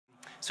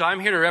So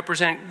I'm here to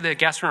represent the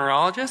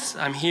gastroenterologists.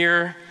 I'm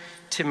here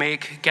to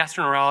make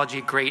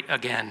gastroenterology great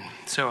again.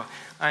 So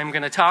I'm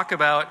going to talk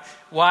about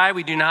why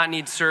we do not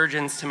need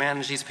surgeons to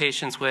manage these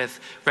patients with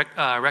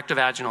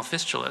rectovaginal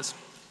fistulas.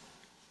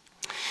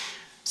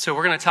 So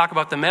we're going to talk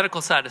about the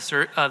medical side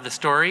of the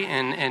story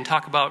and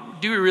talk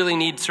about, do we really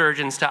need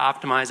surgeons to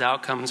optimize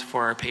outcomes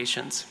for our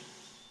patients?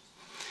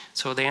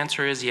 So the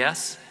answer is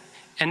yes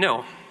and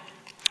no.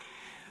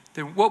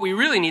 What we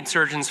really need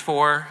surgeons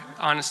for,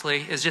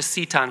 honestly, is just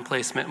seton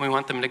placement. We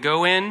want them to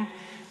go in,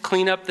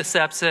 clean up the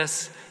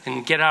sepsis,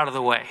 and get out of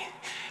the way.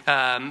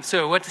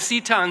 So what the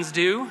setons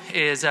do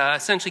is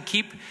essentially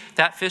keep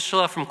that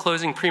fistula from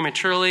closing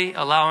prematurely,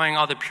 allowing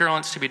all the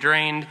purulence to be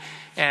drained,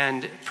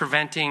 and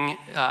preventing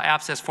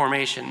abscess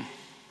formation.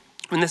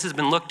 When this has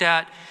been looked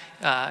at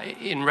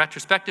in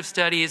retrospective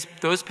studies,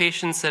 those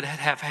patients that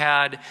have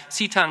had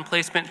seton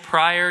placement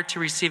prior to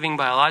receiving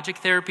biologic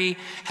therapy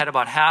had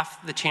about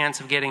half the chance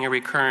of getting a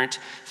recurrent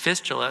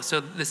fistula. So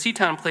the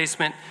seton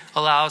placement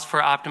allows for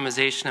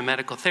optimization of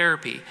medical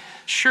therapy.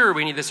 Sure,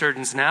 we need the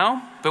surgeons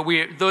now, but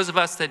those of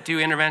us that do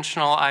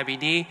interventional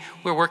IBD,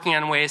 we're working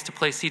on ways to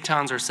place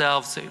setons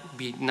ourselves, so it'll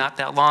be not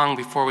that long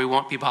before we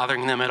won't be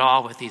bothering them at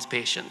all with these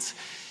patients.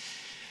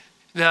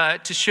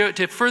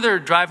 To further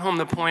drive home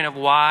the point of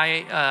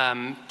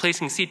why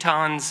placing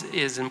setons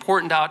is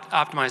important to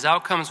optimize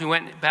outcomes, we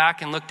went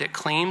back and looked at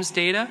claims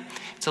data.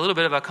 It's a little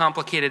bit of a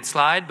complicated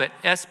slide, but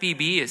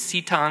SBB is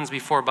setons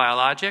before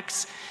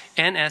biologics,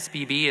 and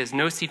SBB is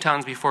no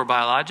setons before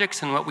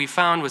biologics. And what we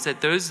found was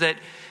that those that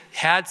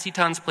had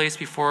setons placed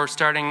before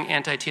starting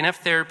anti-TNF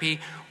therapy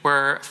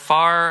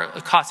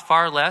cost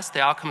far less.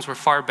 The outcomes were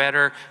far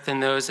better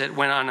than those that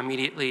went on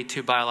immediately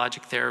to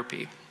biologic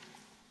therapy.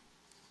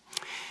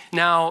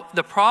 Now,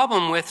 the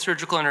problem with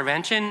surgical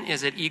intervention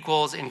is it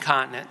equals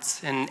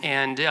incontinence.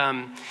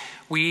 And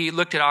we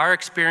looked at our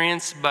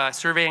experience by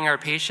surveying our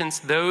patients.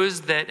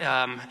 Those that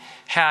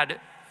had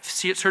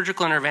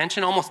surgical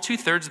intervention, almost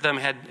 2/3 of them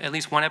had at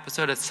least one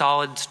episode of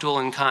solid stool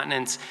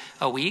incontinence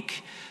a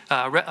week.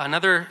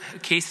 Another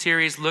case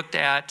series looked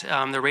at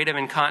the rate of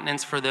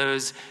incontinence for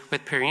those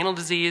with perianal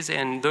disease,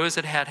 and those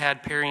that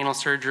had perianal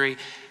surgery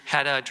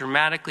had a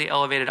dramatically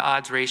elevated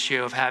odds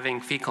ratio of having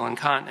fecal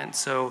incontinence.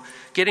 So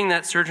getting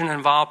that surgeon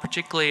involved,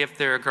 particularly if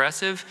they're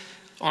aggressive,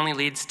 only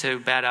leads to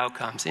bad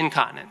outcomes,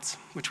 incontinence,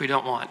 which we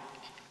don't want.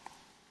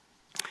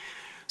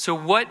 So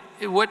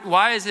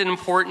why is it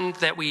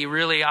important that we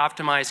really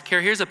optimize care?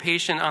 Here's a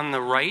patient on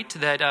the right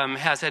that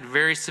has had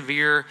very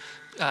severe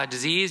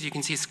disease. You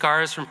can see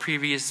scars from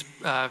previous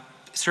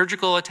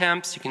surgical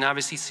attempts. You can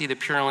obviously see the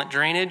purulent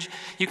drainage.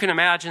 You can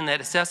imagine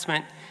that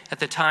assessment at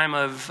the time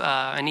of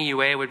an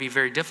EUA would be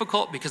very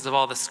difficult because of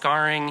all the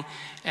scarring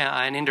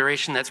and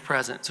induration that's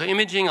present. So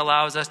imaging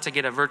allows us to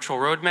get a virtual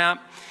roadmap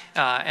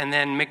and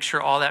then make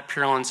sure all that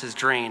purulence is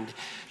drained.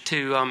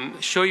 To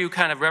show you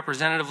kind of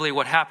representatively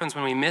what happens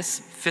when we miss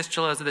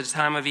fistulas at the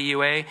time of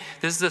EUA,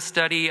 this is a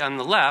study on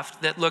the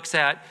left that looks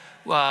at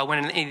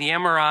when the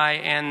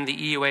MRI and the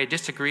EUA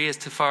disagree as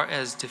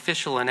to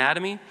fistula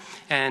anatomy.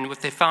 And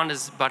what they found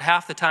is about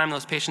half the time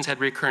those patients had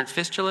recurrent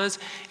fistulas,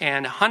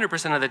 and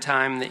 100% of the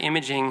time the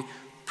imaging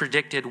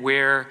predicted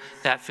where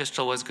that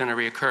fistula was going to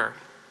reoccur.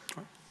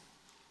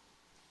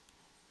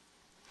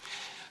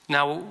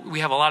 Now,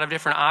 we have a lot of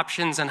different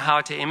options on how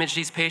to image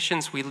these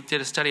patients. We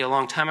did a study a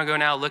long time ago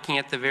now looking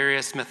at the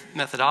various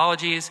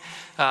methodologies.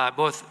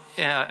 Both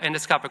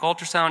endoscopic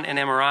ultrasound and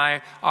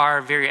MRI are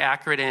very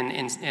accurate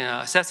in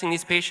assessing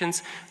these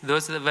patients.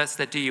 Those of us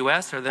that do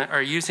US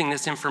are using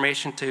this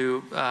information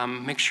to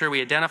make sure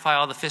we identify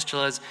all the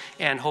fistulas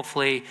and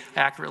hopefully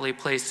accurately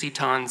place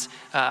setons,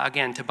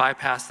 again, to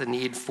bypass the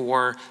need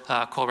for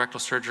colorectal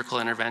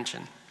surgical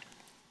intervention.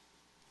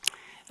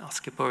 I'll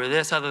skip over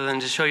this other than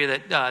to show you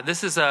that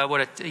this is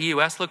what a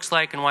US looks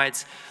like and why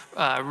it's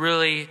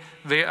really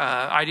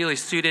ideally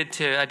suited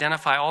to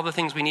identify all the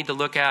things we need to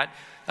look at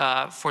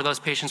for those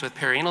patients with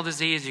perianal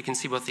disease. You can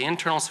see both the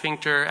internal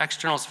sphincter,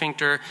 external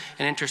sphincter,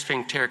 and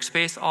intersphincteric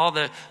space, all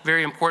the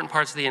very important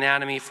parts of the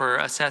anatomy for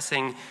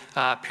assessing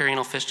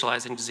perianal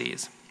fistulizing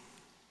disease.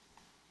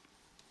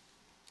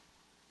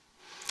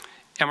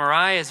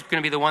 MRI is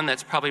going to be the one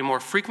that's probably more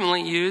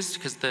frequently used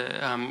because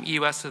the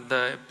EUS of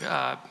the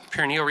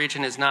perineal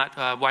region is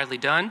not widely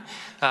done.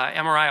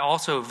 MRI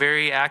also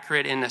very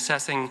accurate in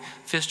assessing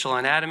fistula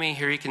anatomy.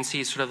 Here you can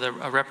see sort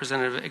of a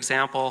representative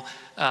example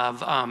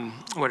of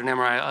what an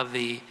MRI of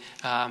the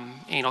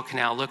anal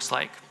canal looks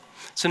like.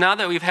 So now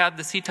that we've had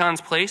the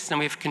setons placed and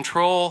we have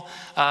control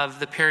of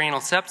the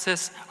perianal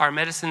sepsis, our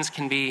medicines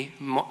can be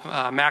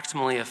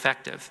maximally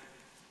effective.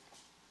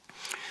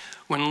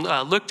 When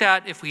looked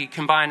at, if we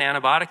combine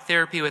antibiotic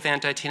therapy with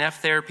anti-TNF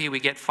therapy,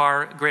 we get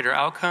far better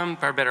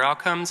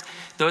outcomes.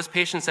 Those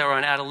patients that were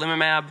on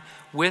adalimumab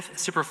with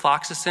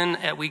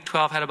ciprofloxacin at week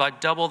 12 had about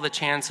double the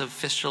chance of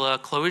fistula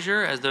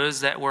closure as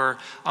those that were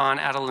on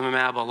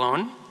adalimumab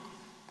alone.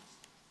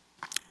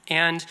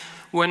 And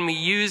when we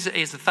use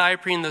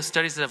azathioprine, those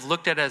studies that have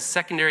looked at as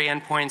secondary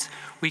endpoints,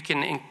 we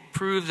can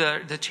improve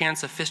the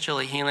chance of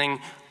fistula healing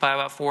by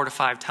about 4 to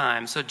 5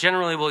 times. So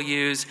generally we'll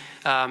use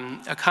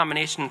a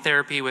combination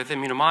therapy with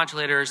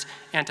immunomodulators,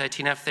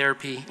 anti-TNF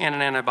therapy, and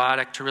an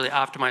antibiotic to really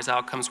optimize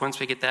outcomes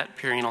once we get that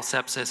perianal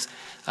sepsis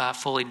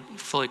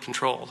fully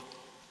controlled.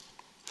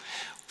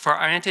 For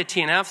our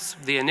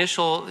anti-TNFs, the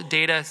initial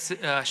data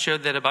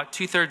showed that about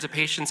 2/3 of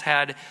patients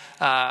had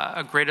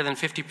a greater than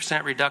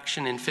 50%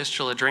 reduction in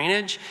fistula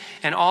drainage,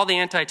 and all the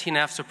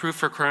anti-TNFs approved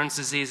for Crohn's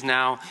disease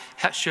now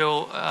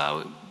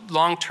show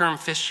long-term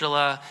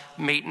fistula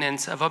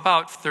maintenance of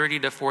about 30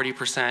 to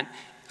 40%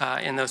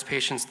 in those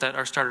patients that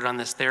are started on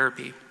this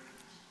therapy.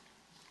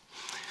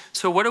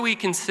 So what do we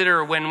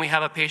consider when we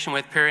have a patient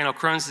with perianal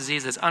Crohn's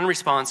disease that's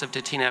unresponsive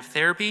to TNF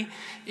therapy?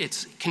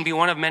 It can be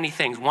one of many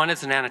things. One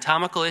is an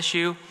anatomical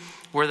issue.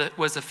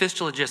 Was the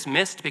fistula just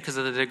missed because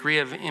of the degree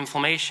of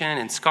inflammation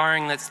and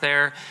scarring that's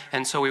there,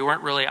 and so we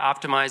weren't really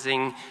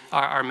optimizing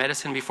our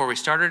medicine before we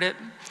started it?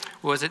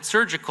 Was it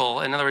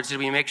surgical? In other words, did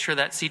we make sure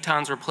that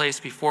setons were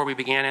placed before we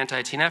began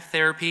anti-TNF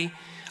therapy?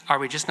 Are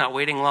we just not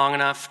waiting long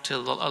enough to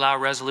allow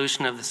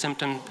resolution of the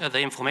symptom of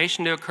the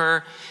inflammation to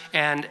occur?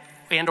 And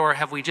or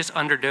have we just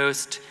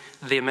underdosed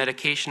the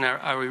medication?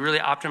 Are we really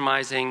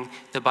optimizing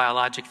the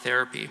biologic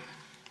therapy?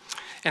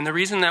 And the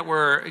reason that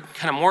we're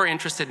kind of more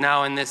interested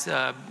now in this,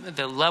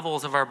 the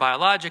levels of our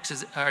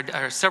biologics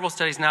are several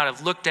studies now that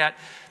have looked at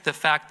the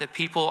fact that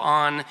people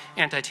on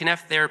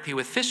anti-TNF therapy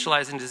with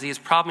fistulizing disease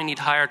probably need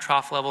higher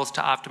trough levels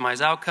to optimize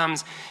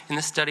outcomes. In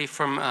this study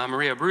from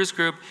Maria Bru's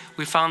group,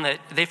 they found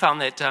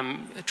that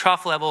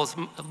trough levels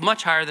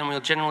much higher than we'll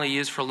generally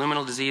use for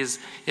luminal disease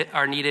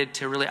are needed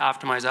to really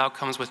optimize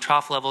outcomes, with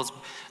trough levels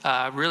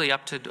really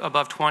up to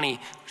above 20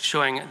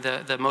 showing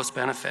the most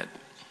benefit.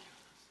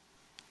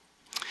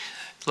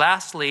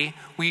 Lastly,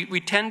 we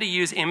tend to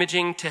use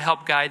imaging to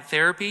help guide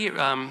therapy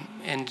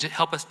and to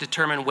help us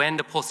determine when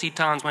to pull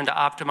setons, when to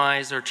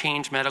optimize or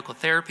change medical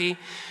therapy.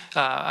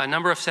 A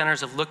number of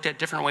centers have looked at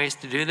different ways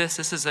to do this.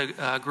 This is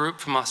a group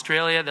from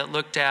Australia that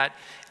looked at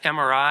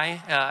MRI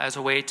as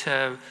a way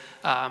to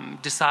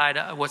decide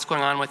what's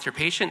going on with your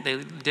patient. They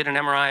did an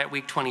MRI at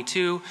week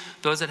 22.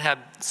 Those that had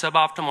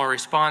suboptimal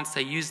response,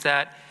 they used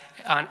that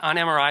on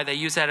MRI, they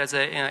use that as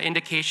an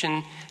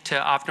indication to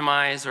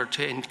optimize or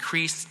to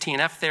increase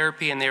TNF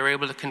therapy, and they were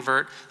able to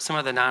convert some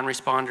of the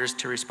non-responders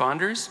to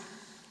responders.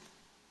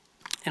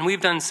 And we've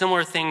done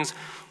similar things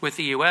with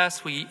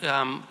EUS. We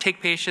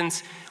take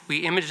patients,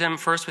 we image them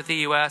first with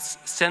EUS,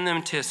 send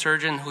them to a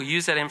surgeon who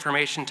use that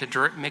information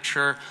to make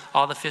sure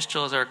all the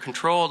fistulas are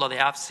controlled, all the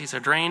abscesses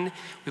are drained.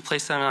 We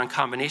place them on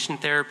combination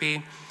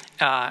therapy,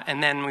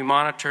 and then we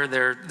monitor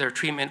their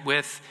treatment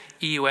with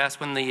EUS.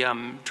 When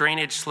the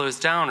drainage slows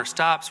down or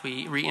stops,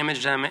 we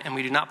re-image them, and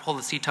we do not pull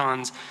the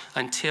setons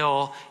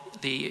until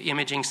the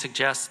imaging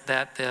suggests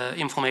that the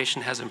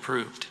inflammation has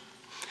improved.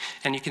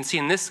 And you can see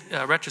in this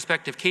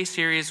retrospective case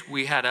series,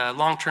 we had a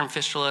long-term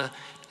fistula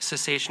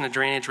cessation of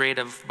drainage rate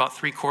of about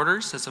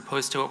 3/4, as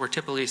opposed to what we're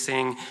typically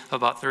seeing of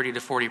about 30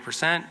 to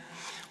 40%.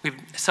 We've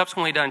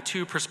subsequently done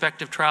 2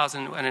 prospective trials,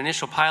 an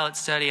initial pilot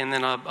study and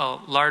then a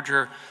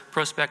larger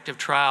prospective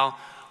trial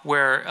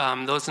where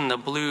those in the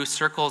blue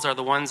circles are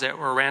the ones that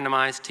were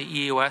randomized to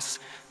EUS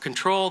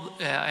controlled,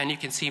 and you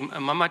can see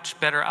much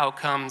better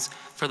outcomes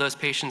for those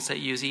patients that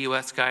use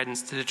EUS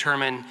guidance to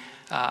determine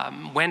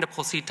when to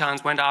pull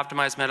setons, when to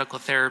optimize medical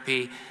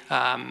therapy,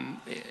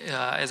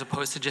 as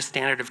opposed to just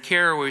standard of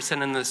care where we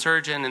send them to the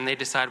surgeon and they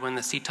decide when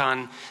the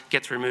seton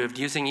gets removed.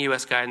 Using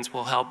EUS guidance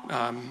will help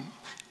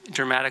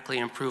dramatically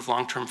improve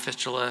long-term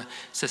fistula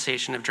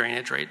cessation of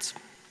drainage rates.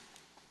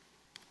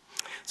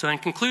 So in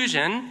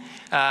conclusion,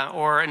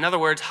 or in other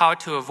words, how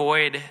to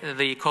avoid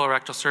the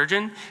colorectal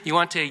surgeon, you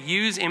want to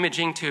use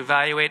imaging to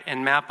evaluate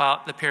and map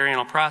out the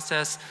perianal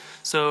process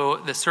so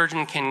the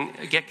surgeon can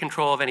get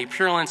control of any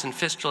purulence and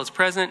fistulas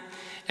present.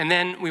 And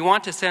then we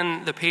want to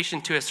send the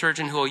patient to a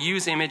surgeon who will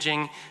use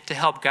imaging to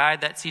help guide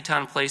that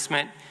seton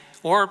placement,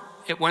 or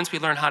once we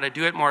learn how to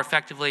do it more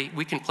effectively,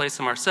 we can place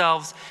them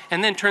ourselves,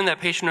 and then turn that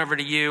patient over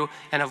to you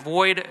and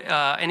avoid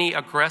any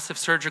aggressive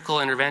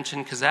surgical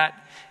intervention, because that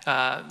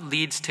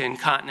leads to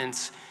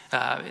incontinence.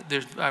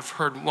 I've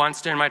heard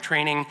once during my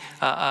training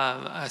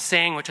a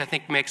saying which I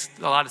think makes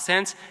a lot of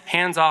sense: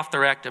 hands off the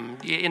rectum.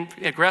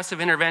 Aggressive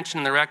intervention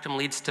in the rectum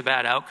leads to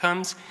bad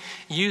outcomes.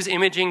 Use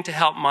imaging to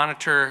help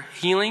monitor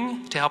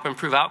healing, to help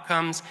improve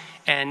outcomes,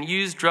 and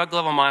use drug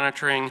level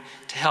monitoring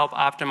to help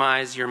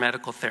optimize your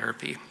medical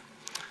therapy.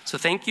 So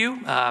thank you,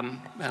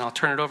 and I'll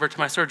turn it over to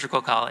my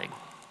surgical colleague.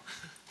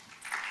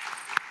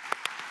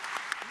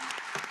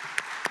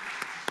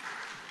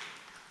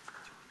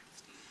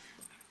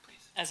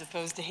 As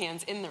opposed to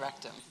hands in the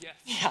rectum. Yes.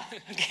 Yeah,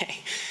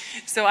 okay.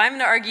 So I'm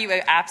going to argue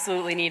you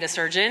absolutely need a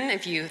surgeon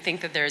if you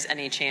think that there's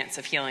any chance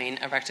of healing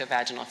a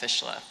rectovaginal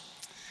fistula.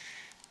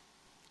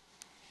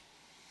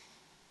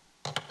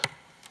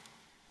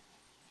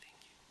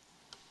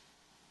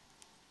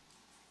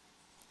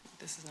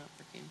 This is not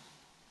working.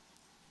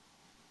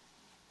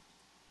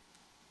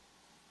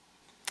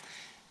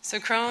 So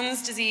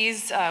Crohn's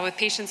disease with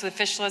patients with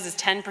fistulas is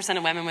 10%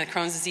 of women with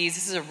Crohn's disease.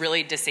 This is a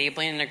really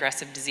disabling and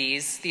aggressive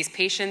disease. These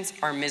patients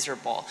are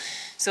miserable.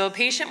 So a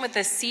patient with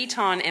a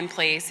seton in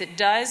place, it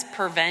does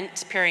prevent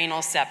perianal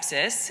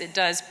sepsis. It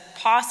does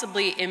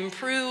possibly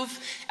improve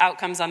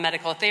outcomes on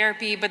medical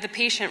therapy, but the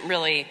patient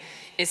really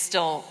is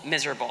still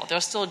miserable.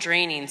 They're still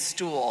draining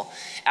stool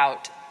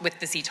out with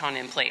the seton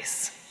in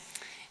place.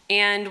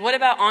 And what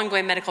about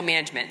ongoing medical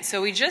management?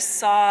 So we just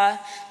saw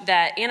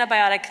that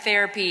antibiotic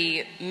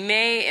therapy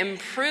may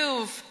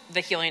improve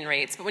the healing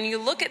rates, but when you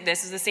look at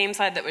this, is the same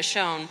slide that was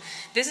shown,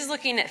 this is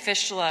looking at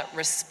fistula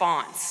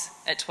response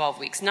at 12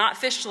 weeks, not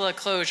fistula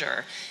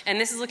closure. And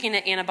this is looking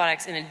at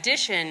antibiotics in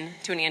addition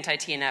to an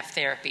anti-TNF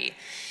therapy.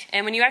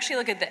 And when you actually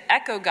look at the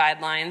ECHO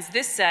guidelines,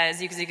 this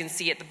says, as you can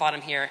see at the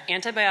bottom here,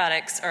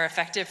 antibiotics are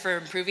effective for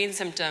improving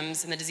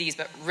symptoms in the disease,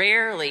 but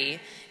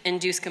rarely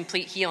induce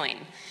complete healing.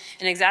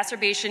 An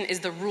exacerbation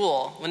is the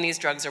rule when these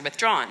drugs are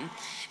withdrawn.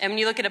 And when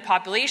you look at a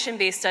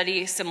population-based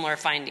study, similar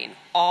finding.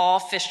 All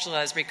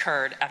fistulas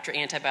recurred after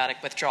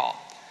antibiotic withdrawal.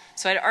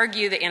 So I'd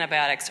argue that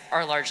antibiotics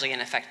are largely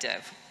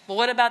ineffective. Well,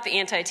 what about the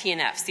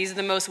anti-TNFs? These are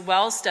the most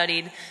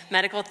well-studied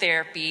medical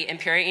therapy in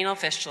perianal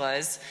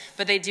fistulas,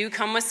 but they do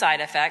come with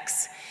side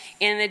effects.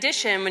 And in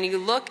addition, when you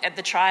look at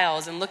the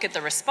trials and look at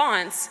the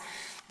response,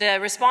 the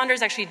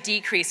responders actually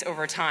decrease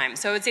over time.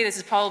 So I would say this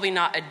is probably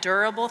not a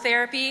durable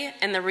therapy,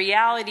 and the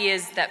reality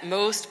is that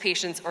most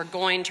patients are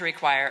going to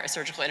require a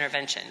surgical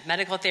intervention.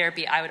 Medical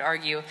therapy, I would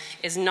argue,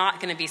 is not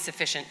going to be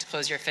sufficient to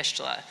close your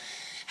fistula.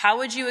 How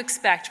would you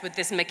expect with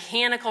this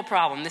mechanical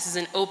problem, this is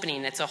an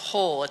opening, it's a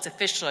hole, it's a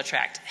fistula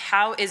tract,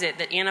 how is it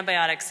that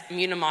antibiotics,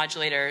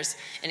 immunomodulators,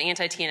 and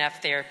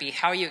anti-TNF therapy,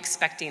 how are you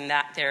expecting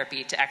that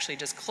therapy to actually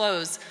just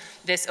close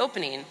this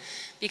opening?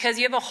 Because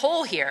you have a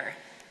hole here.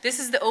 This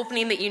is the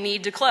opening that you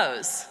need to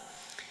close.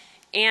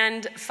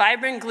 And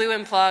fibrin glue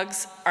and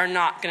plugs are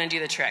not going to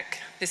do the trick.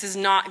 This is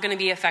not going to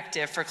be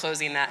effective for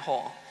closing that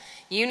hole.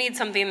 You need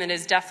something that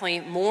is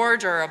definitely more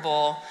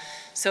durable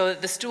so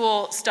that the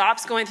stool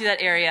stops going through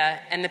that area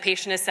and the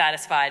patient is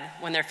satisfied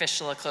when their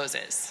fistula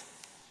closes.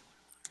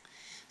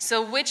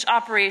 So which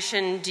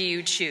operation do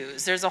you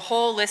choose? There's a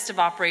whole list of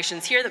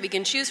operations here that we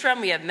can choose from.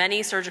 We have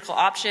many surgical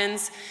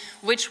options.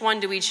 Which one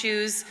do we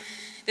choose?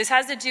 This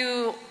has to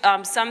do,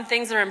 some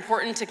things that are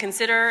important to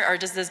consider are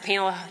does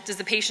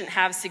the patient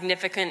have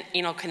significant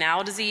anal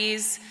canal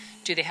disease?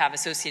 Do they have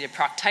associated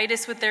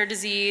proctitis with their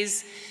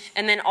disease?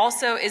 And then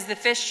also, is the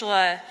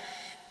fistula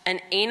an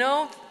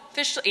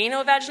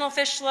anovaginal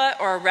fistula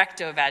or a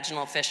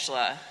rectovaginal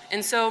fistula?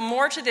 And so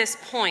more to this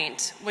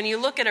point, when you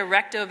look at a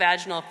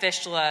rectovaginal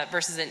fistula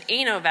versus an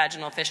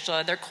anovaginal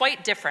fistula, they're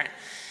quite different.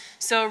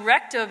 So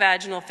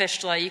rectovaginal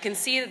fistula, you can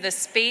see that the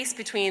space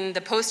between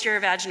the posterior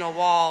vaginal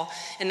wall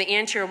and the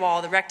anterior wall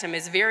of the rectum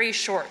is very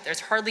short.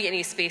 There's hardly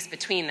any space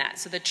between that.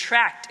 So the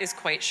tract is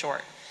quite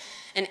short.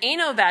 An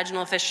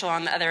anovaginal fistula,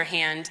 on the other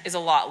hand, is a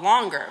lot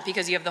longer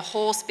because you have the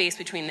whole space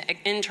between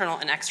the internal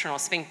and external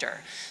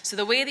sphincter. So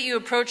the way that you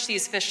approach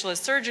these fistulas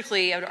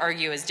surgically, I would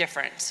argue, is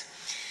different.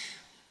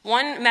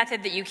 One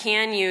method that you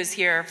can use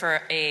here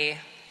for a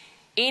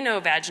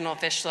anovaginal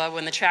fistula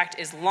when the tract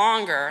is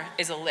longer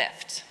is a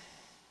lift.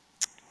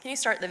 Can you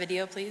start the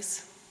video,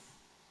 please?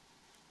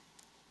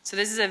 So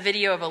this is a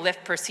video of a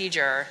lift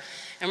procedure,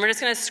 and we're just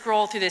going to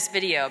scroll through this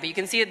video, but you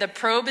can see that the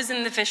probe is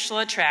in the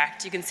fistula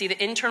tract. You can see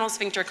the internal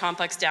sphincter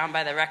complex down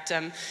by the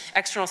rectum,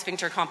 external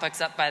sphincter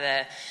complex up by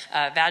the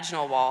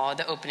vaginal wall,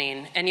 the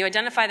opening, and you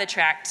identify the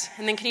tract,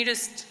 and then can you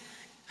just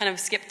kind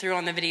of skip through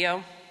on the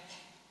video?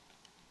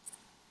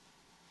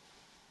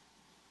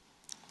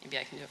 Maybe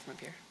I can do it from up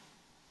here.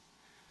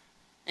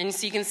 And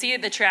so you can see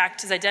that the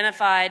tract is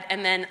identified,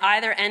 and then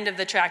either end of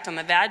the tract on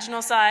the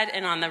vaginal side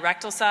and on the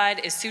rectal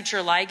side is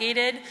suture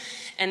ligated,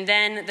 and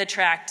then the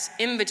tract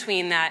in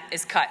between that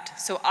is cut.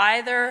 So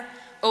either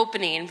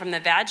opening from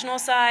the vaginal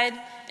side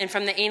and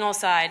from the anal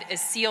side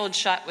is sealed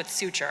shut with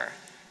suture,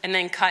 and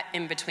then cut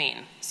in between.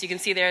 So you can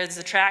see there's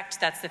the tract,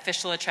 that's the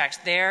fistula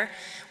tract there,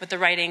 with the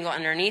right angle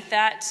underneath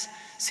that,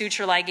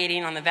 suture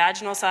ligating on the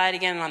vaginal side,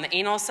 again on the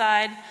anal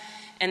side,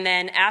 and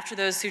then after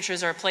those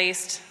sutures are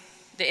placed,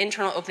 the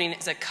internal opening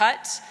is a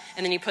cut,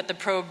 and then you put the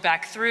probe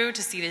back through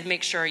to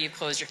make sure you've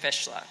closed your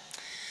fistula.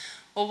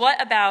 Well,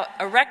 what about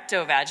a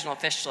rectovaginal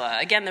fistula?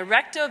 Again, the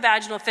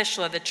rectovaginal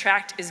fistula, the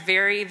tract is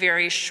very,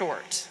 very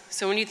short.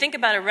 So when you think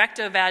about a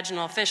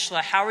rectovaginal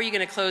fistula, how are you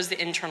going to close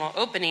the internal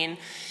opening?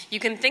 You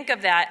can think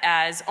of that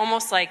as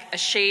almost like a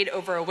shade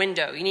over a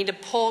window. You need to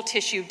pull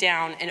tissue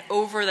down and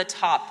over the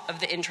top of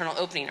the internal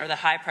opening, or the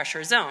high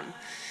pressure zone.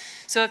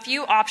 So a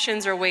few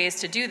options or ways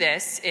to do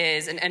this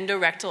is an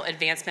endorectal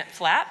advancement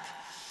flap.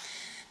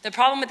 The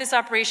problem with this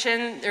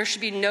operation, there should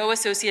be no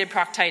associated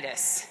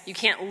proctitis. You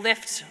can't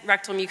lift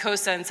rectal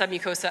mucosa and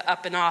submucosa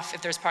up and off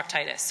if there's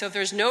proctitis. So if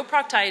there's no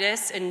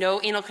proctitis and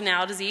no anal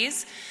canal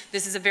disease,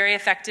 this is a very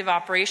effective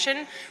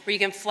operation where you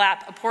can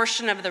flap a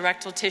portion of the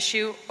rectal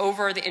tissue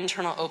over the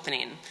internal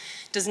opening.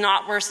 Does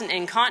not worsen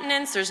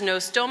incontinence, there's no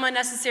stoma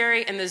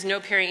necessary, and there's no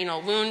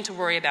perianal wound to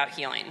worry about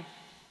healing.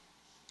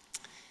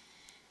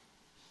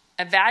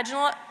 A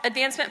vaginal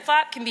advancement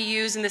flap can be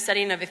used in the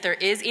setting of if there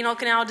is anal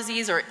canal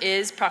disease or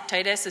is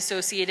proctitis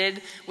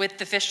associated with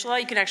the fistula.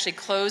 You can actually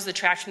close the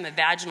tract from the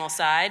vaginal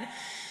side.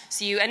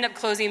 So you end up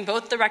closing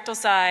both the rectal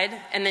side,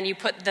 and then you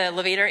put the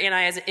levator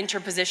ani as an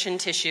interposition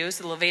tissue,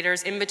 so the levator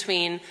is in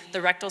between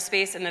the rectal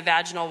space and the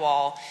vaginal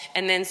wall,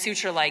 and then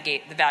suture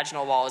ligate the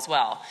vaginal wall as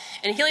well.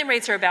 And healing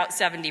rates are about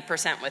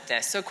 70% with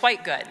this, so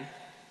quite good.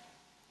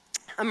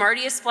 A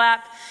Martius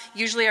flap,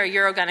 usually our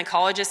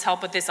urogynecologists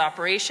help with this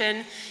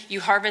operation.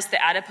 You harvest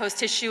the adipose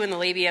tissue in the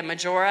labia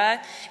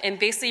majora, and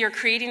basically you're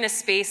creating a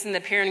space in the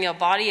perineal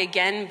body,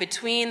 again,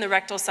 between the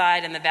rectal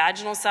side and the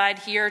vaginal side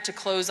here to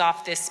close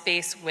off this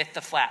space with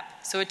the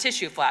flap. So a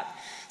tissue flap,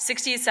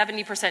 60 to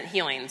 70%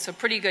 healing, so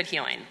pretty good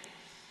healing.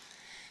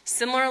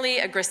 Similarly,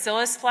 a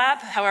gracilis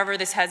flap, however,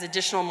 this has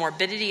additional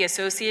morbidity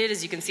associated.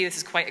 As you can see, this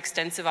is quite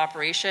extensive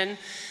operation.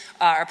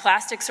 Our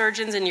plastic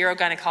surgeons and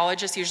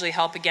urogynecologists usually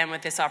help again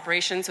with this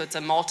operation, so it's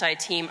a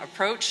multi-team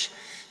approach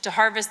to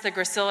harvest the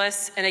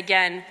gracilis and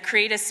again,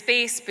 create a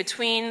space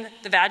between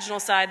the vaginal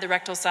side, the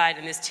rectal side,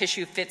 and this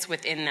tissue fits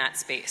within that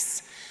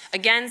space.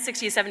 Again,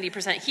 60 to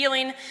 70%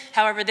 healing.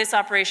 However, this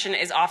operation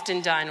is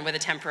often done with a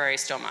temporary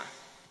stoma.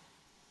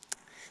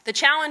 The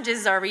challenge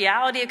is our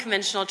reality of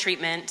conventional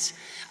treatment.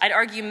 I'd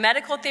argue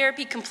medical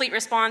therapy, complete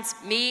response,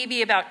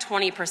 maybe about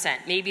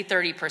 20%, maybe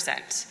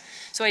 30%.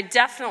 So I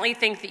definitely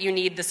think that you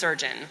need the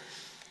surgeon.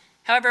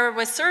 However,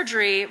 with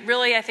surgery,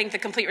 really I think the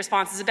complete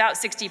response is about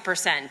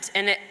 60%,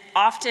 and it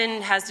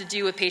often has to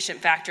do with patient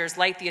factors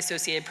like the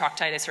associated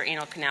proctitis or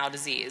anal canal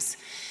disease.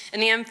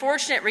 And the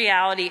unfortunate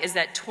reality is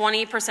that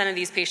 20% of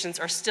these patients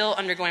are still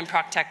undergoing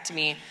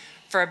proctectomy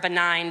for a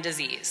benign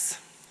disease.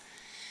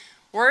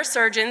 We're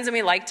surgeons and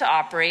we like to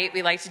operate,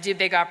 we like to do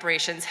big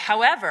operations.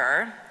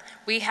 However,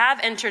 we have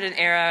entered an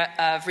era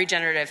of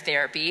regenerative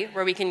therapy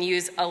where we can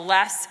use a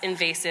less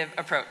invasive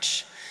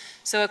approach.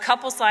 So a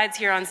couple slides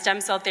here on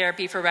stem cell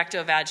therapy for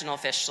rectovaginal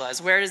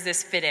fistulas. Where does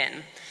this fit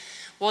in?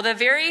 Well, the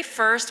very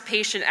first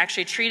patient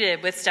actually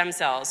treated with stem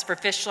cells for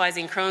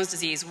fistulizing Crohn's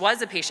disease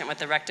was a patient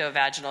with a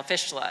rectovaginal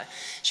fistula.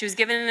 She was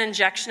given an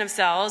injection of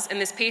cells,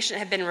 and this patient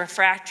had been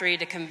refractory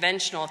to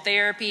conventional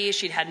therapy.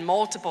 She'd had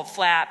multiple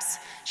flaps.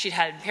 She'd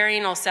had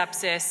perianal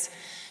sepsis.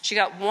 She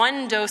got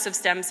 1 dose of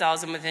stem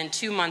cells, and within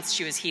 2 months,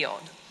 she was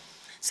healed.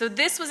 So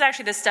this was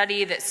actually the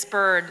study that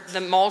spurred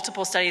the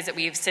multiple studies that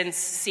we've since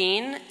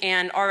seen,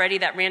 and already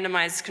that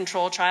randomized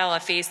control trial,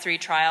 a phase 3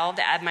 trial,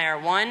 the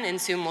ADMIRE-1,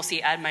 and soon we'll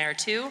see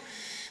ADMIRE-2.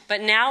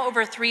 But now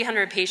over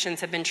 300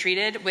 patients have been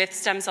treated with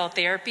stem cell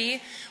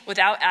therapy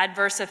without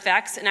adverse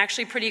effects and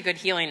actually pretty good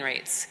healing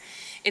rates.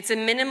 It's a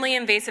minimally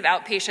invasive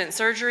outpatient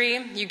surgery.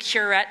 You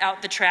curette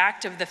out the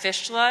tract of the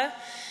fistula.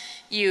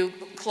 You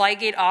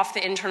ligate off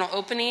the internal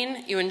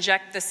opening, you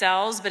inject the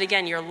cells, but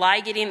again, you're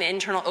ligating the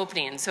internal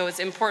opening. So it's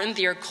important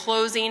that you're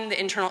closing the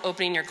internal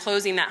opening, you're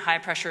closing that high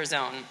pressure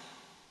zone.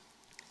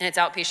 And it's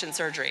outpatient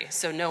surgery,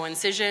 so no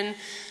incision,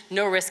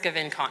 no risk of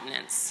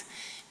incontinence.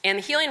 And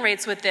the healing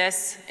rates with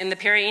this in the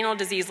perianal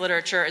disease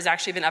literature has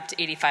actually been up to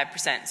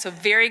 85%. So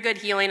very good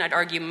healing, I'd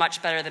argue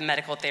much better than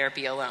medical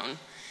therapy alone.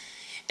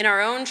 In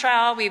our own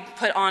trial, we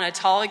put on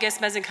autologous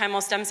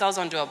mesenchymal stem cells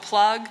onto a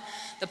plug.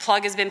 The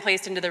plug has been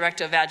placed into the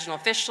rectovaginal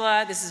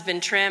fistula. This has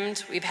been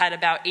trimmed. We've had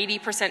about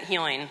 80%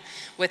 healing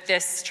with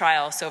this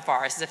trial so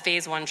far. This is a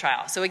phase 1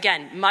 trial. So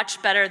again,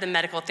 much better than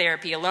medical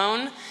therapy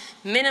alone,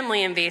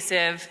 minimally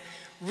invasive,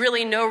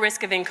 really no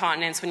risk of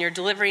incontinence when you're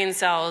delivering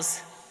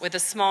cells with a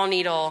small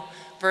needle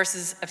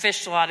versus a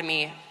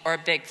fistulotomy or a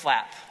big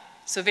flap.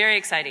 So very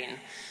exciting.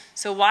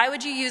 So why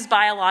would you use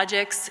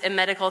biologics in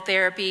medical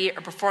therapy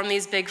or perform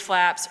these big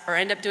flaps or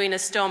end up doing a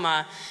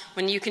stoma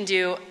when you can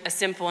do a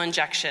simple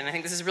injection? I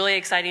think this is a really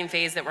exciting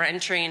phase that we're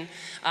entering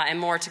and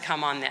more to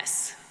come on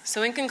this.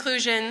 So in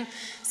conclusion,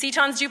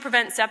 setons do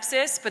prevent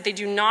sepsis, but they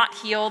do not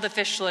heal the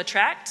fistula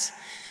tract.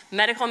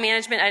 Medical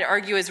management, I'd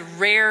argue, is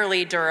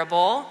rarely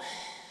durable.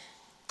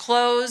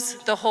 Close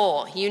the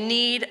hole. You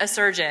need a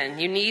surgeon.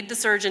 You need the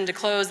surgeon to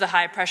close the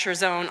high pressure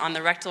zone on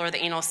the rectal or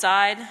the anal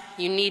side.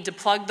 You need to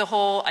plug the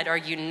hole. I'd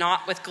argue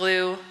not with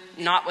glue,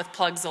 not with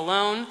plugs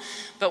alone,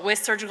 but with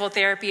surgical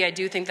therapy, I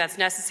do think that's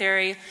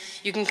necessary.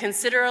 You can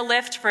consider a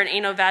lift for an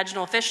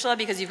anovaginal fistula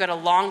because you've got a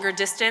longer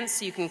distance,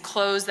 so you can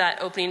close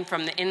that opening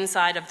from the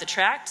inside of the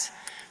tract.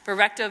 For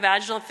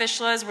rectovaginal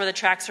fistulas, where the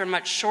tracts are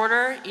much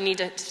shorter, you need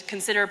to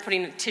consider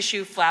putting a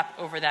tissue flap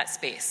over that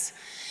space.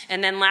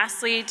 And then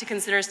lastly, to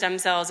consider stem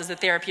cells as a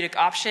therapeutic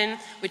option,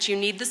 which you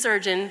need the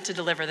surgeon to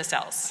deliver the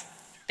cells.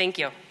 Thank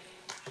you.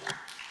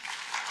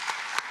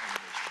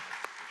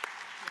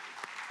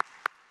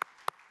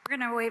 We're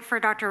going to wait for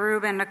Dr.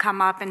 Rubin to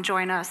come up and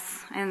join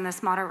us in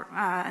this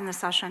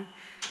session.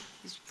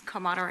 He's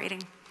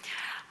co-moderating.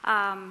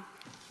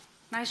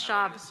 Nice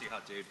job. See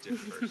how Dave did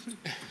first.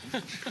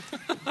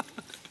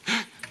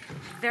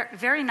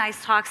 Very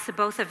nice talks to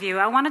both of you.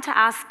 I wanted to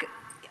ask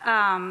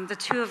the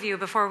two of you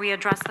before we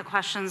address the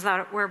questions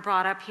that were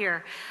brought up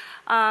here.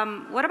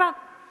 What about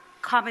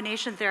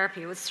combination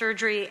therapy with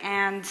surgery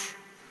and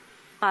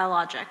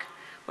biologic?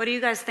 What do you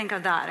guys think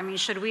of that? I mean,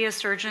 should we as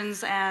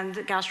surgeons and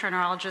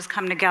gastroenterologists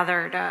come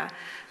together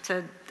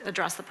to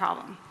address the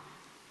problem?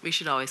 We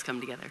should always come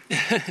together.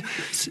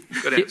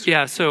 Good answer.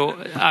 Yeah, so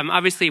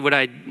obviously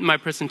my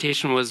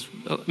presentation was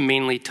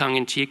mainly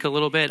tongue-in-cheek a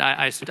little bit.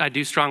 I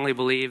do strongly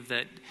believe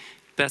that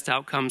best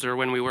outcomes are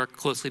when we work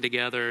closely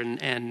together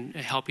and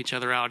help each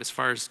other out as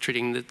far as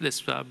treating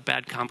this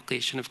bad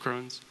complication of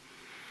Crohn's.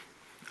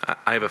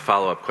 I have a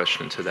follow-up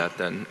question to that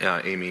then,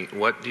 Amy.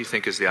 What do you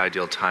think is the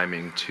ideal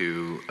timing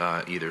to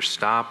either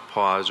stop,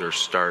 pause, or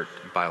start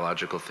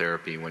biological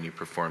therapy when you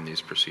perform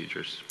these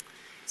procedures?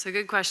 So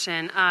good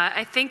question.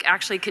 I think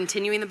actually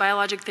continuing the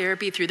biologic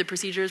therapy through the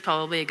procedure is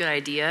probably a good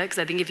idea, because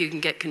I think if you can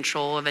get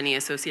control of any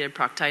associated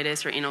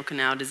proctitis or anal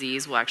canal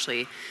disease will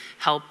actually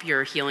help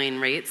your healing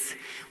rates.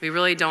 We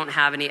really don't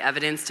have any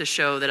evidence to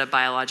show that a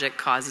biologic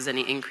causes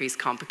any increased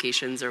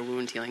complications or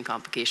wound healing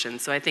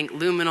complications. So I think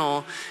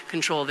luminal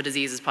control of a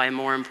disease is probably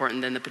more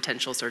important than the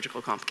potential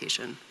surgical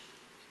complication.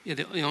 Yeah,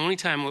 the only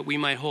time we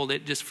might hold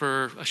it just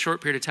for a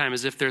short period of time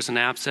is if there's an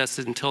abscess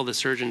until the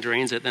surgeon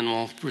drains it, then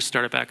we'll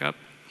start it back up.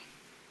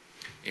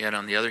 And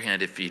on the other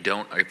hand, if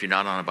you're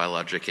not on a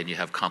biologic and you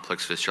have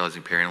complex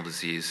fistulizing perianal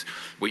disease,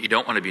 what you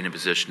don't want to be in a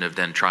position of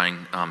then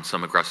trying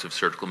some aggressive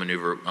surgical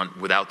maneuver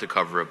without the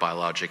cover of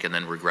biologic and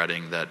then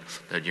regretting that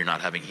you're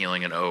not having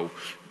healing and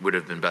would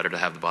have been better to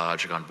have the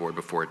biologic on board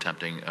before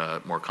attempting a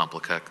more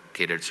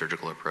complicated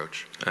surgical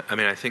approach. I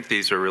mean, I think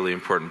these are really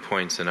important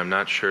points, and I'm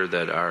not sure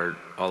that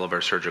all of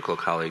our surgical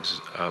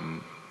colleagues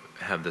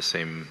have the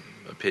same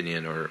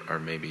opinion or are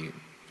maybe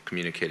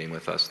communicating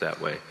with us that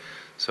way.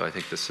 So I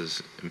think this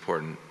is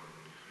important.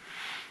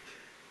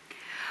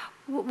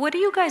 What do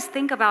you guys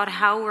think about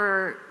how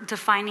we're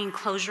defining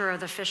closure of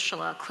the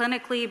fistula?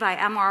 Clinically, by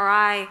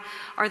MRI,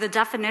 are the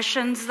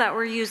definitions that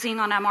we're using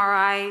on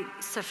MRI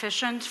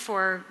sufficient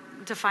for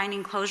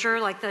defining closure?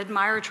 Like the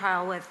Admire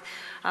trial with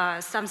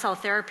stem cell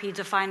therapy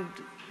defined,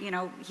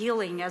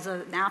 healing as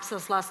an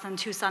abscess less than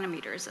 2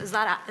 centimeters. Is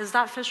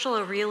that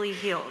fistula really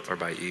healed? Or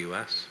by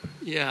EUS?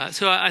 Yeah,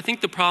 so I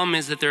think the problem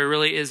is that there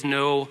really is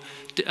no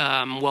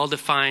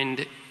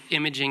well-defined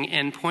imaging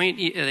endpoint.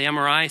 The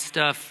MRI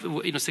stuff,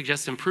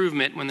 suggests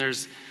improvement when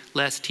there's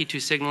less T2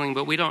 signaling,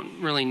 but we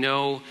don't really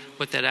know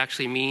what that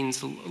actually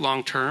means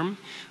long term.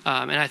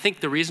 And I think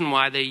the reason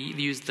why they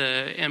use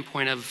the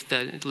endpoint of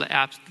the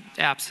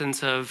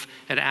absence of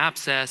an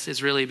abscess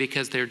is really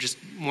because they're just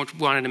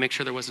wanted to make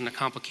sure there wasn't a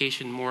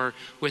complication more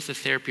with the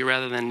therapy,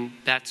 rather than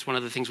that's one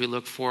of the things we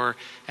look for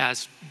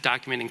as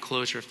documenting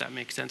closure, if that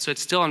makes sense. So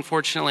it's still,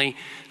 unfortunately,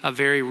 a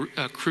very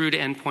crude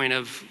endpoint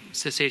of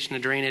cessation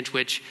of drainage,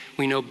 which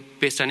we know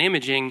based on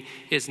imaging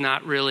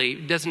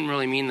doesn't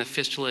really mean the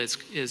fistula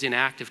is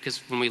inactive, because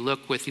when we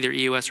look with either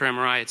EUS or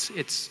MRI,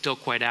 it's still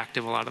quite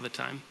active a lot of the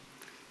time.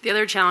 The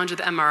other challenge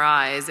with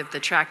MRI is if the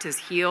tract is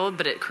healed,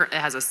 but it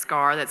has a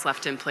scar that's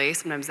left in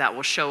place, sometimes that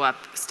will show up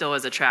still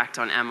as a tract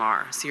on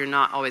MR. So you're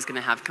not always going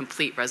to have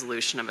complete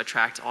resolution of a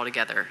tract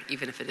altogether,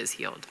 even if it is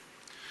healed.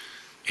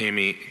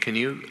 Amy, can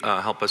you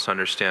help us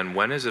understand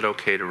when is it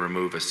okay to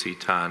remove a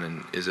seton,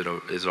 and is it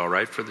all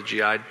right for the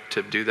GI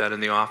to do that in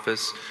the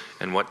office?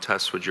 And what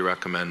tests would you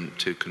recommend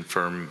to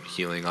confirm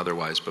healing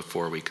otherwise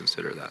before we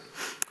consider that?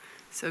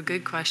 So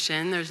good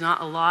question. There's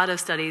not a lot of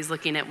studies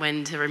looking at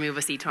when to remove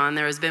a seton.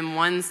 There has been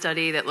one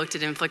study that looked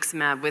at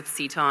infliximab with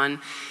seton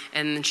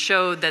and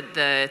showed that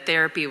the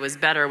therapy was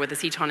better with the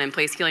seton in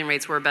place, healing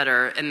rates were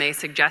better, and they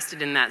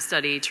suggested in that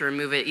study to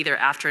remove it either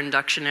after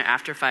induction or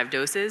after 5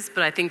 doses.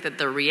 But I think that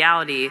the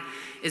reality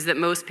is that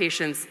most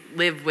patients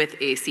live with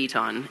a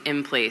seton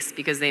in place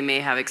because they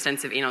may have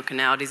extensive anal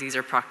canal disease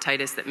or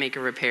proctitis that make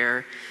a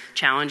repair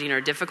challenging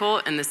or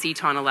difficult, and the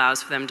seton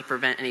allows for them to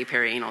prevent any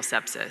perianal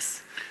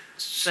sepsis.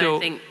 So I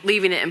think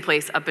leaving it in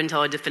place up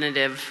until a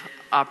definitive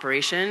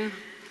operation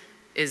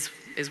is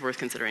worth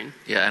considering.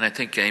 Yeah, and I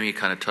think Amy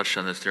kind of touched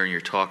on this during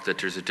your talk, that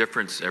there's a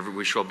difference.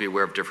 We should all be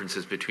aware of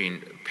differences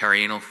between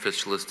perianal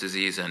fistulous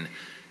disease and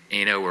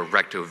ano or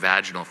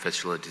rectovaginal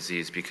fistula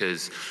disease,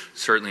 because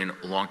certainly in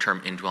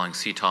long-term indwelling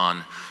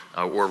seton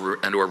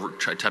or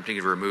attempting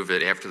to remove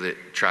it after the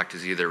tract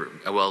is either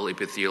well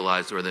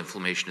epithelialized or the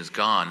inflammation is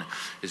gone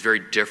is very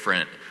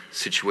different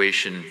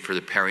situation for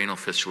the perianal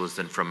fistulas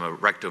than from a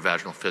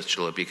rectovaginal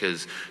fistula,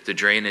 because the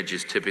drainage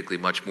is typically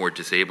much more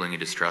disabling and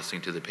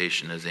distressing to the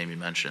patient, as Amy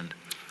mentioned.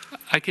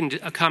 I can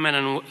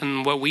comment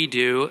on what we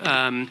do.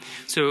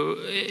 So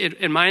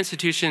in my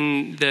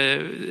institution,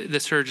 the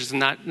surgeons,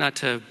 not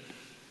to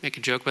make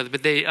a joke about it,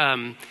 but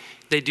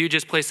they do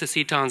just place the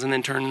setons and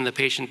then turn the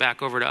patient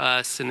back over to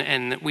us,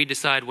 and we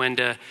decide when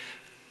to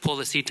pull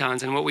the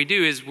setons. And what we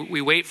do is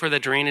we wait for the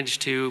drainage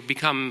to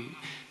become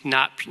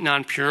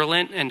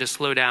non-purulent and to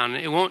slow down.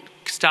 It won't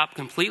stop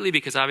completely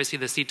because obviously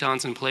the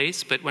seton's in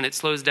place, but when it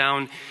slows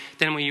down,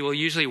 then we will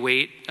usually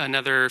wait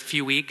another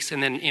few weeks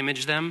and then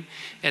image them.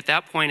 At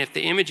that point, if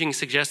the imaging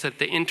suggests that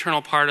the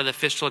internal part of the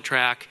fistula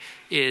tract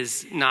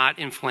is not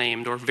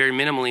inflamed or very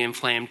minimally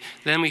inflamed,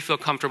 then we feel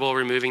comfortable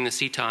removing the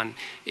seton.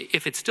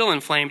 If it's still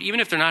inflamed, even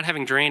if they're not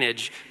having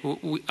drainage,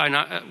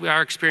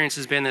 our experience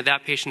has been that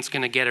that patient's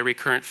going to get a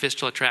recurrent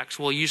fistula tract.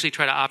 So we'll usually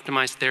try to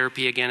optimize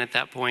therapy again at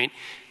that point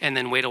and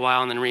then wait a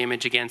while and then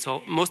reimage again.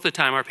 So most of the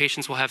time our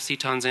patients will have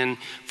setons in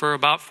for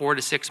about 4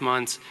 to 6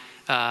 months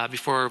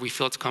before we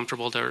feel it's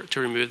comfortable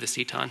to remove the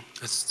seton.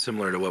 That's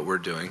similar to what we're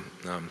doing.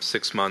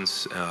 6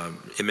 months,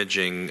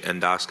 imaging,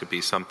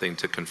 endoscopy, something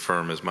to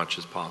confirm as much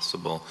as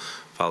possible,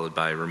 followed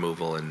by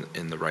removal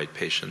in the right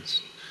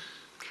patients.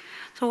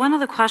 So one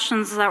of the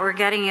questions that we're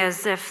getting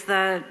is if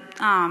the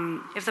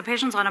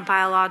patient's on a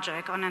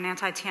biologic, on an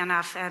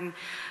anti-TNF, and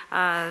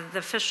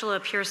the fistula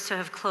appears to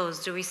have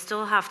closed, do we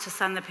still have to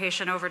send the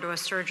patient over to a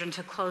surgeon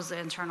to close the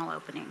internal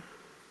opening?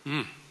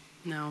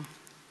 No.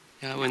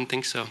 Yeah, I wouldn't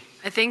think so.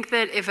 I think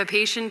that if a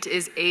patient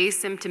is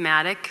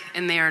asymptomatic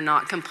and they are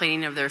not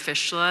complaining of their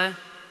fistula,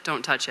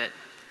 don't touch it.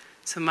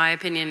 So my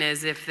opinion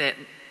is if it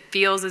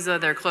feels as though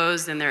they're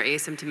closed and they're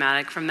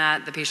asymptomatic from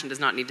that, the patient does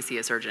not need to see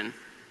a surgeon.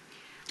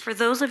 For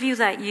those of you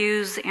that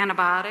use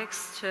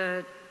antibiotics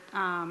to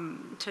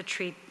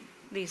treat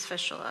these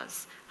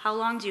fistulas, how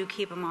long do you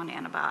keep them on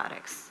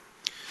antibiotics?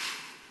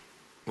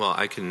 Well,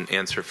 I can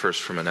answer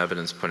first from an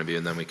evidence point of view,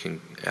 and then we can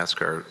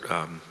ask our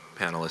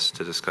panelists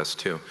to discuss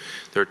too.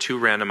 There are 2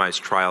 randomized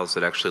trials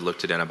that actually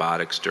looked at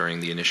antibiotics during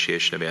the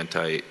initiation of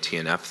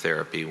anti-TNF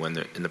therapy when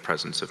in the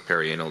presence of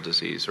perianal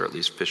disease, or at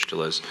least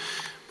fistulas.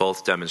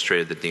 Both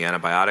demonstrated that the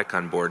antibiotic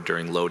on board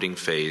during loading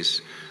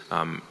phase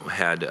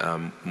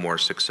had more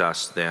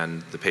success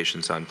than the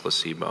patients on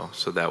placebo.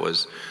 So that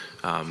was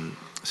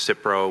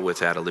Cipro with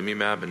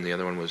adalimumab, and the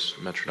other one was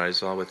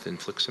metronidazole with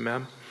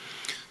infliximab.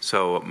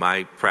 So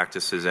my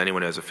practice is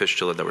anyone who has a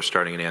fistula that we're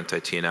starting an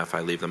anti-TNF, I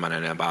leave them on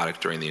an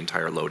antibiotic during the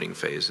entire loading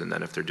phase, and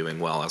then if they're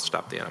doing well, I'll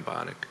stop the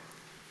antibiotic.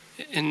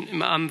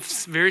 And I'm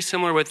very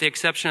similar with the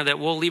exception of that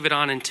we'll leave it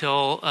on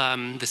until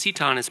the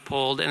seton is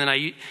pulled, and then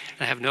I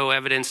have no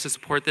evidence to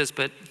support this,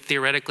 but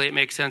theoretically it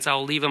makes sense.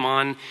 I'll leave them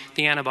on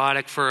the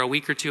antibiotic for a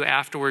week or 2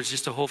 afterwards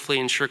just to hopefully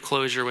ensure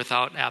closure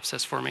without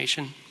abscess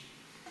formation.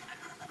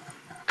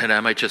 And I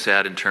might just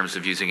add, in terms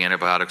of using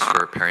antibiotics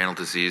for perianal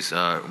disease,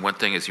 one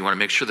thing is you want to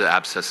make sure the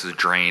abscess is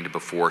drained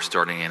before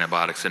starting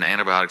antibiotics. And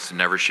antibiotics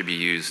never should be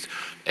used,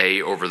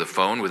 A, over the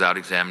phone without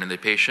examining the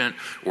patient,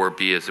 or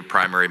B, as a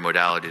primary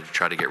modality to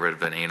try to get rid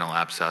of an anal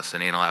abscess.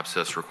 An anal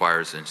abscess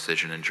requires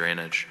incision and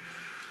drainage.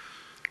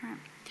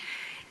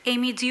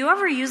 Amy, do you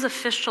ever use a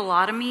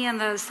fistulotomy in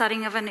the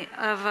setting of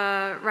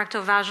a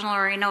rectovaginal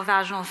or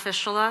anovaginal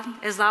fistula?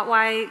 Is that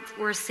why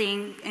we're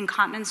seeing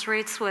incontinence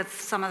rates with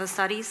some of the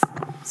studies?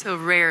 So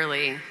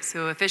rarely.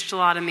 So a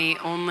fistulotomy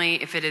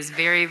only if it is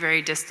very,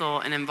 very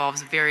distal and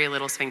involves very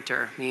little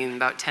sphincter, meaning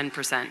about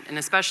 10%. And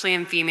especially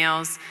in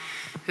females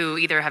who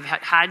either have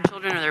had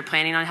children or they're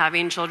planning on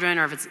having children,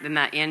 or if it's in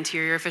that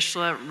anterior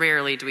fistula,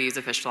 rarely do we use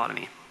a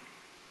fistulotomy.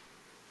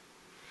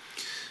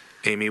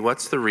 Amy,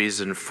 what's the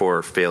reason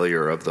for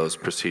failure of those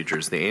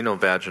procedures? The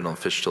anovaginal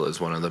fistula is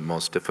one of the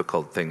most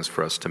difficult things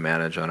for us to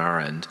manage on our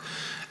end,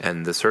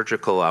 and the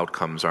surgical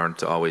outcomes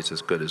aren't always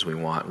as good as we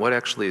want. What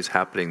actually is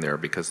happening there?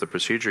 Because the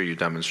procedure you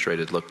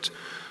demonstrated looked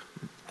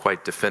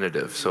quite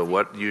definitive. So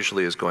what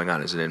usually is going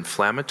on? Is it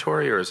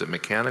inflammatory, or is it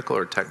mechanical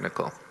or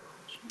technical?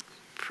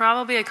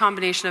 Probably a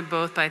combination of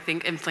both, but I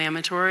think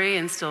inflammatory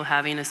and still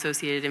having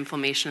associated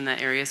inflammation in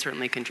that area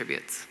certainly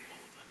contributes.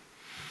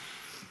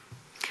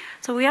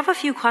 So we have a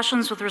few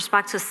questions with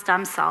respect to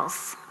stem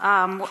cells.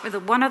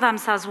 One of them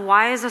says,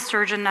 why is a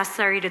surgeon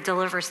necessary to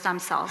deliver stem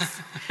cells?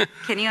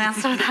 Can you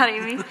answer that,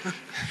 Amy?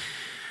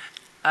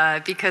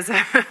 Because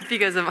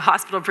of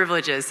hospital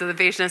privileges. So the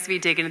patient has to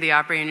be taken to the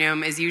operating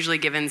room, is usually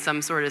given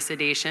some sort of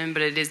sedation,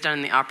 but it is done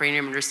in the operating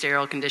room under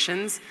sterile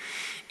conditions,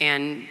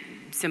 and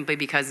simply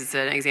because it's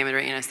an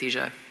examinatory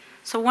anesthesia.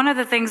 So one of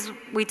the things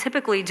we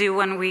typically do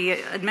when we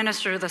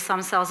administer the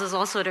stem cells is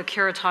also to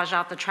curettage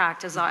out the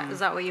tract. Is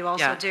that what you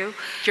also do?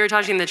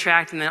 Curettaging the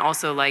tract and then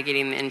also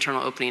ligating the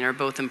internal opening are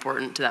both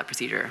important to that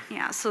procedure.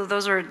 Yeah, so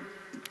those are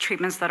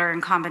treatments that are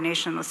in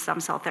combination with stem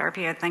cell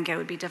therapy. I think it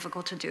would be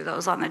difficult to do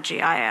those on the GI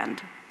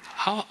end.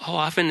 How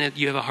often do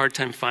you have a hard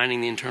time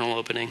finding the internal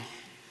opening?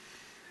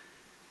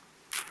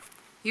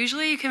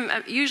 Usually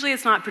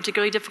it's not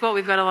particularly difficult.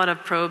 We've got a lot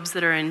of probes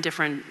that are in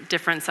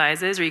different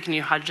sizes, or you can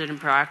use hydrogen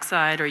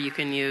peroxide, or you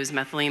can use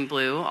methylene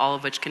blue, all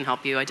of which can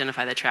help you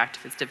identify the tract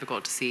if it's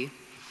difficult to see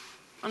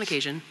on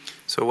occasion.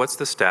 So what's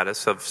the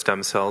status of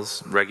stem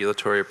cells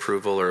regulatory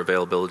approval or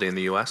availability in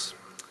the U.S.?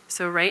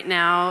 So right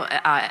now,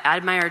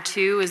 Admire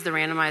 2 is the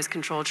randomized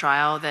control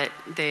trial that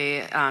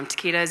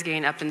Takeda is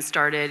getting up and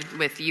started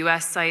with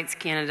U.S. sites,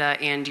 Canada,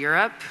 and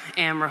Europe.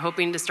 And we're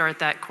hoping to start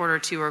that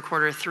Q2 or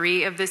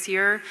Q3 of this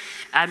year.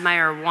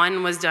 Admire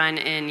 1 was done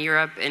in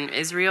Europe and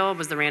Israel,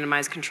 was the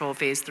randomized control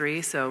phase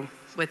 3. So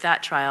with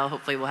that trial,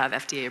 hopefully we'll have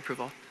FDA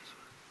approval.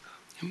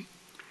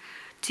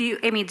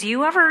 Amy, do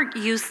you ever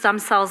use stem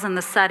cells in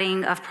the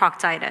setting of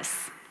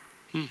proctitis?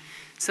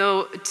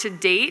 So to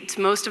date,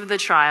 most of the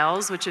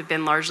trials, which have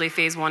been largely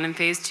phase 1 and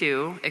phase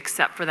 2,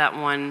 except for that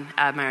one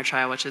Admire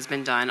trial which has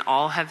been done,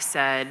 all have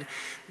said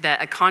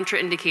that a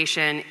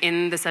contraindication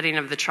in the setting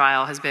of the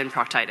trial has been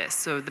proctitis.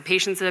 So the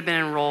patients that have been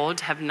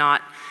enrolled have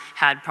not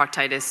had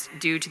proctitis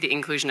due to the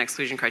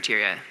inclusion-exclusion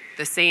criteria.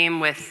 The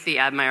same with the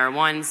Admire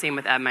 1, same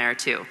with Admire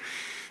 2.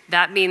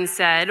 That being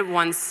said,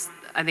 once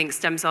I think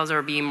stem cells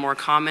are being more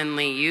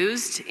commonly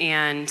used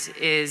and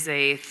is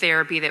a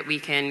therapy that we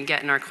can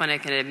get in our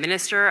clinic and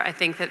administer, I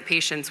think that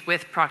patients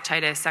with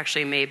proctitis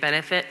actually may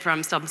benefit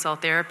from stem cell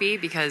therapy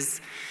because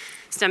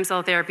stem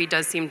cell therapy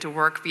does seem to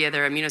work via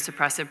their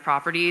immunosuppressive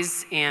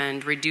properties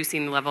and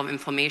reducing the level of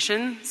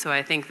inflammation. So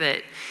I think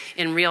that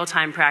in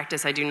real-time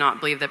practice, I do not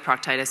believe that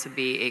proctitis would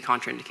be a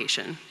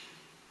contraindication.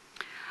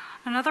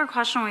 Another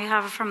question we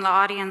have from the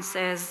audience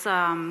is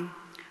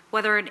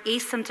whether an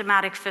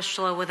asymptomatic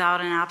fistula without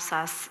an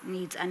abscess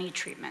needs any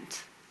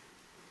treatment.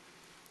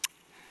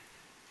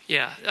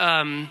 Yeah,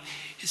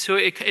 so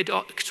it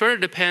sort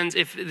of depends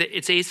if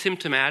it's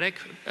asymptomatic,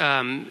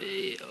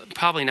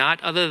 probably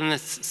not, other than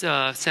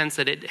the sense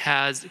that it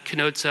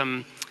connotes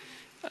a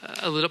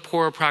little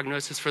poorer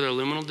prognosis for their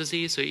luminal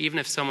disease. So even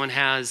if someone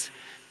has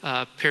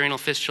perianal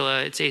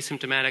fistula, it's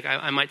asymptomatic,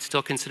 I might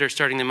still consider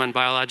starting them on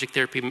biologic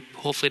therapy,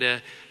 hopefully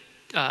to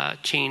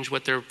change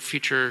what their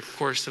future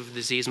course of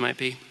disease might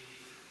be.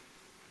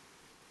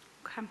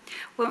 Okay.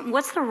 Well,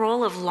 what's the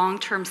role of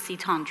long-term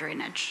seton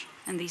drainage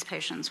in these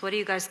patients? What do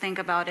you guys think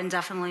about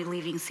indefinitely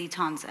leaving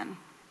setons in?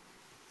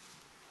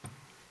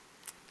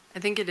 I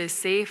think it is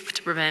safe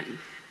to prevent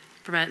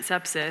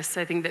sepsis.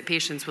 I think that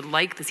patients would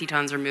like the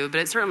setons removed,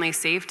 but it's certainly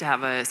safe to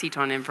have a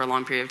seton in for a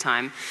long period of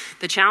time.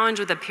 The challenge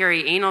with a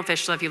perianal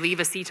fistula, if you leave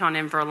a seton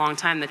in for a long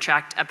time, the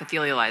tract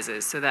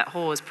epithelializes, so that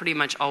hole is pretty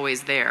much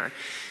always there.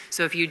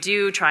 So if you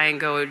do try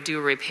and go do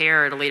a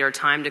repair at a later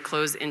time to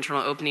close the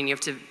internal opening, you have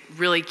to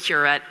really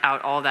curette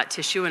out all that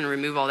tissue and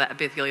remove all that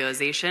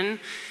epithelialization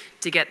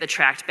to get the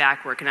tract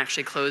back where it can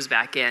actually close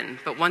back in.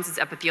 But once it's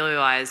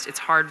epithelialized, it's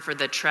hard for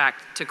the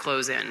tract to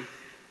close in.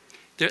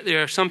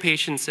 There are some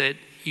patients that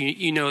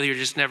you know you're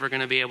just never going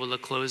to be able to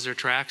close their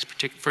tracts.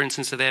 For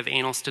instance, if they have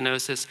anal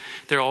stenosis,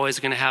 they're always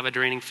going to have a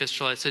draining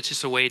fistula. So it's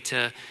just a way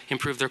to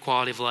improve their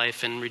quality of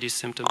life and reduce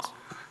symptoms.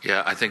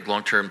 Yeah, I think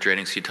long-term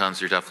draining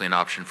setons are definitely an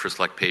option for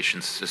select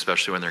patients,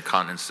 especially when their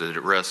continence is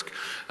at risk.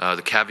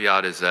 The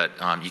caveat is that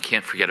you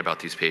can't forget about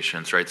these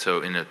patients, right?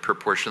 So in a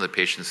proportion of the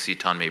patient's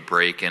seton may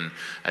break, and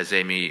as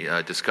Amy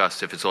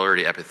discussed, if it's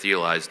already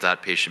epithelialized,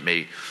 that patient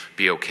may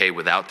be okay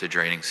without the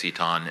draining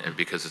seton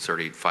because it's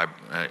already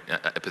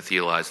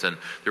epithelialized. And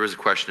there was a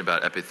question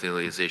about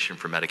epithelialization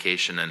for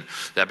medication, and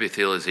the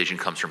epithelialization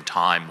comes from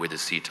time with the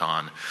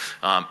seton.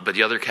 But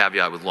the other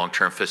caveat with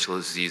long-term fistula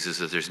disease is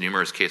that there's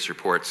numerous case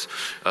reports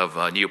of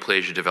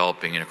neoplasia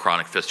developing in a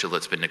chronic fistula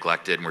that's been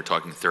neglected, and we're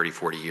talking 30,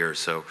 40 years,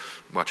 so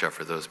watch out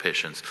for those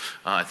patients.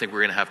 I think we're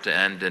going to have to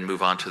end and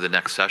move on to the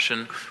next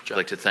session. I'd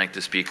like to thank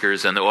the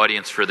speakers and the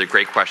audience for the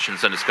great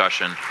questions and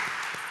discussion.